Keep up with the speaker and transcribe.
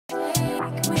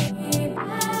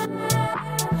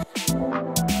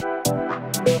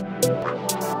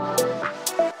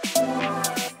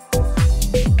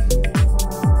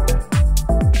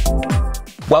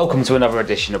Welcome to another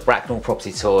edition of Bracknell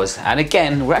Property Tours, and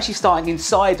again we're actually starting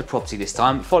inside the property this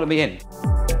time. Follow me in.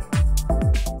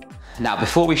 Now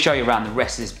before we show you around the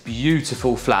rest of this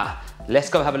beautiful flat, let's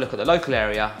go have a look at the local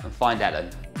area and find Ellen.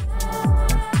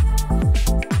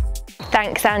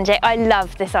 Thanks Sanjay, I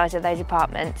love the size of those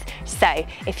apartments. So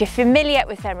if you're familiar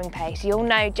with Fleming Place, you'll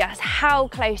know just how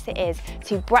close it is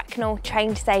to Bracknell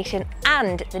train station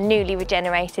and the newly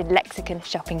regenerated Lexicon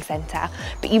shopping centre.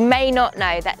 But you may not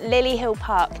know that Lily Hill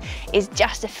Park is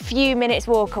just a few minutes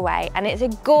walk away, and it's a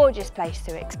gorgeous place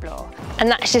to explore.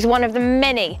 And that's just one of the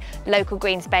many local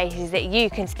green spaces that you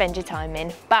can spend your time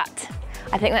in. But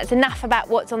I think that's enough about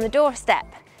what's on the doorstep.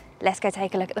 Let's go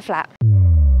take a look at the flat.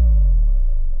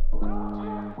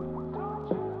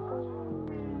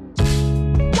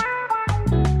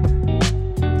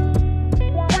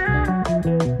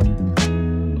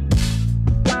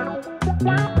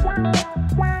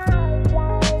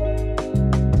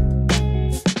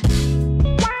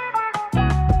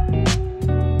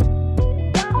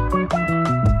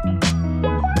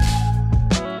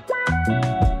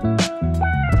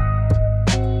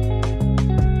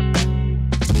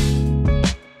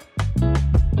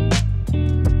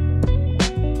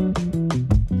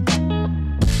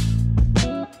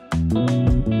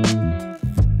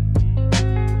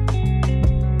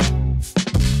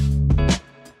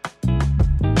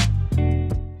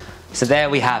 So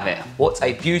there we have it. What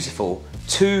a beautiful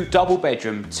 2 double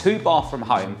bedroom, 2 bathroom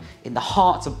home in the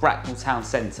heart of Bracknell town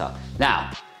centre. Now,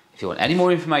 if you want any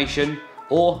more information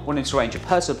or wanting to arrange a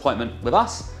personal appointment with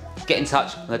us, get in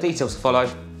touch and the details to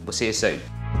follow. We'll see you soon.